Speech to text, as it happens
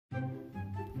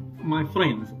my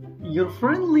friends, your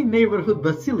friendly neighborhood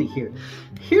Vasily here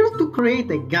to create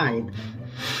a guide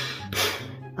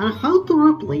on how to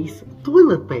replace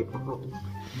toilet paper rolls.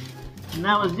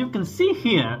 Now, as you can see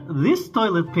here, this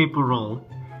toilet paper roll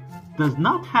does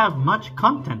not have much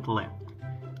content left.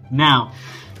 Now,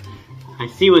 I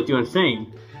see what you are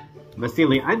saying.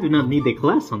 Vasily, I do not need a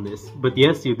class on this, but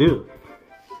yes, you do.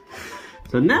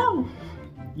 So now,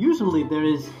 usually there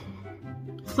is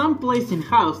some place in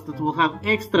house that will have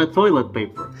extra toilet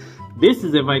paper. This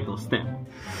is a vital step.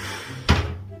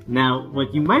 Now,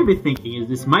 what you might be thinking is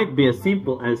this might be as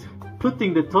simple as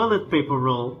putting the toilet paper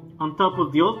roll on top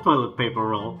of the old toilet paper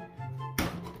roll.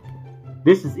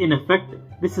 This is ineffective.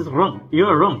 This is wrong. You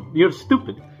are wrong. You're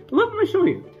stupid. Let me show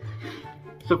you.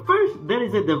 So first, there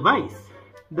is a device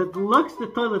that locks the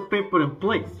toilet paper in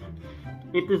place.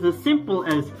 It is as simple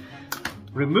as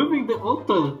removing the old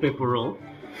toilet paper roll,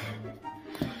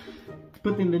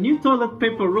 putting the new toilet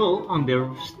paper roll on their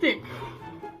stick,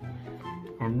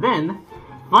 and then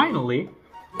finally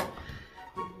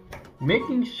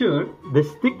making sure the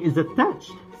stick is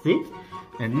attached. See?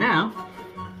 And now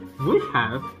we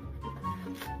have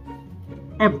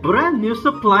a brand new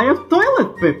supply of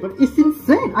toilet paper. It's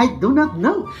insane. I do not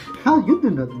know how you do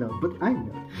not know, but I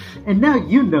know. And now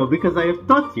you know because I have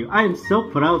taught you. I am so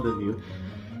proud of you.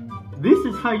 This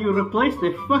is how you replace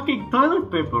the fucking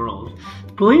toilet paper rolls.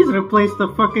 Please replace the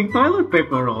fucking toilet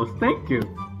paper rolls. Thank you.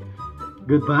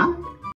 Goodbye.